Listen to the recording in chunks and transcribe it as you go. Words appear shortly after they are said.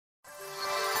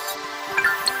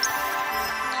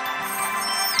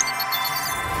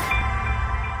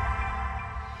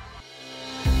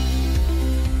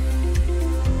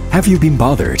Have you been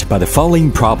bothered by the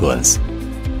following problems?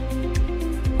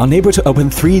 Unable to open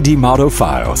 3D model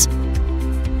files.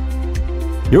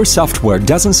 Your software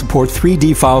doesn't support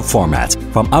 3D file formats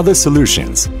from other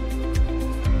solutions.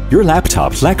 Your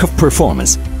laptop lack of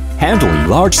performance handling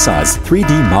large-size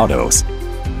 3D models.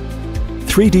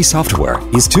 3D software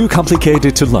is too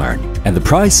complicated to learn and the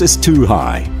price is too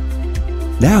high.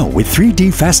 Now with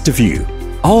 3D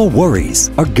FastView, all worries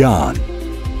are gone.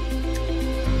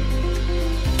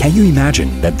 Can you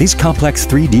imagine that this complex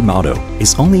 3D model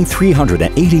is only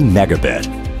 380 megabit?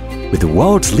 With the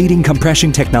world's leading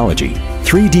compression technology,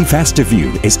 3D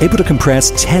FastView is able to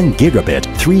compress 10 gigabit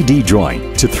 3D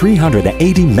drawing to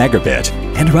 380 megabit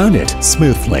and run it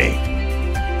smoothly.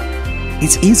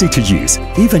 It's easy to use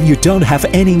even you don't have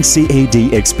any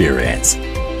CAD experience.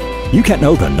 You can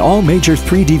open all major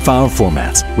 3D file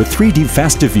formats with 3D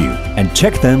FastView and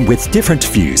check them with different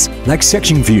views like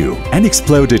section view and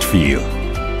exploded view.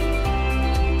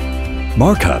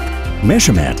 Markup,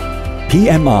 measurement,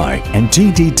 PMI and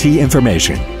GDT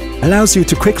information allows you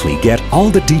to quickly get all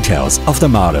the details of the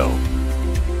model.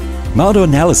 Model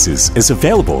analysis is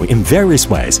available in various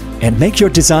ways and make your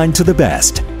design to the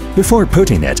best before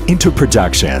putting it into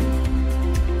production.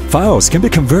 Files can be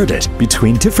converted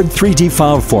between different 3D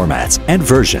file formats and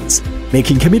versions,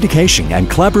 making communication and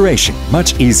collaboration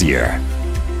much easier.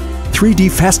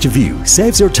 3D FastView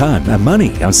saves your time and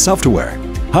money on software,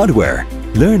 hardware,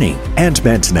 learning, and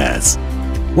maintenance.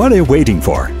 What are you waiting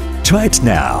for? Try it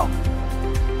now!